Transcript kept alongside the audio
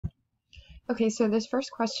Okay, so this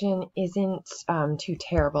first question isn't too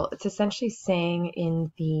terrible. It's essentially saying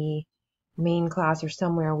in the main class or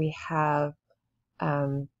somewhere we have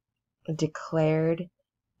um, declared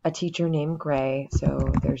a teacher named Gray.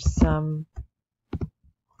 So there's some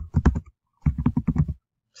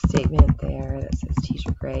statement there that says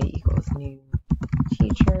teacher Gray equals new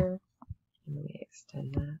teacher. And let me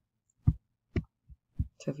extend that.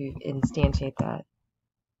 So if you instantiate that,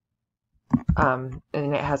 and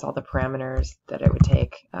it has all the parameters that it would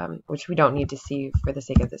take, which we don't need to see for the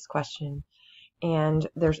sake of this question. And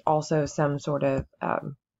there's also some sort of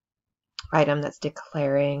item that's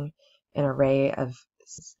declaring an array of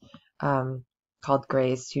called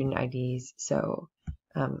Gray's student IDs. So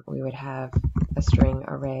we would have a string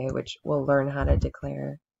array, which we'll learn how to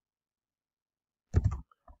declare.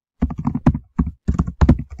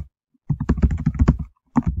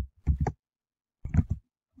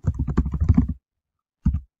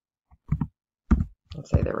 Let's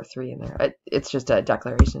say there were 3 in there. It's just a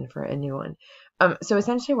declaration for a new one. So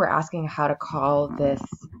essentially we're asking how to call this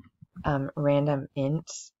random int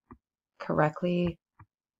correctly.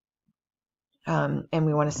 And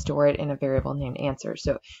we want to store it in a variable named answer.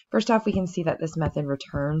 So first off, we can see that this method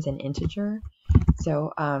returns an integer.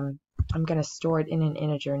 So I'm going to store it in an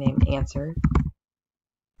integer named answer,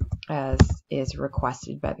 as is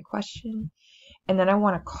requested by the question. And then I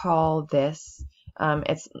want to call this. I'm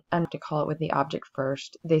going to call it with the object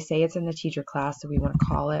first. They say it's in the teacher class, so we want to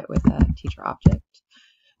call it with a teacher object.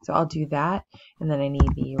 So I'll do that, and then I need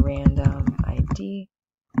the random ID.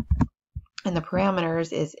 And the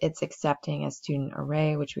parameters is it's accepting a student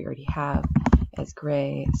array, which we already have as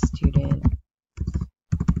Gray student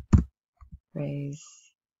Gray's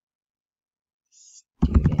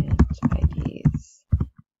student IDs.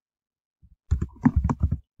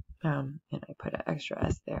 And I put an extra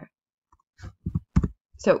S there.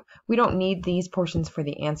 So we don't need these portions for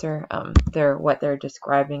the answer. What they're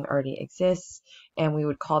describing already exists, and we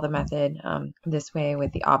would call the method this way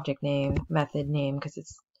with the object name, method name, because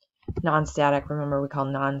it's non-static. Remember, we call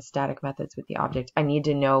non-static methods with the object. I need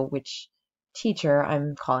to know which teacher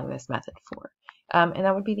I'm calling this method for, and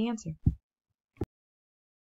that would be the answer.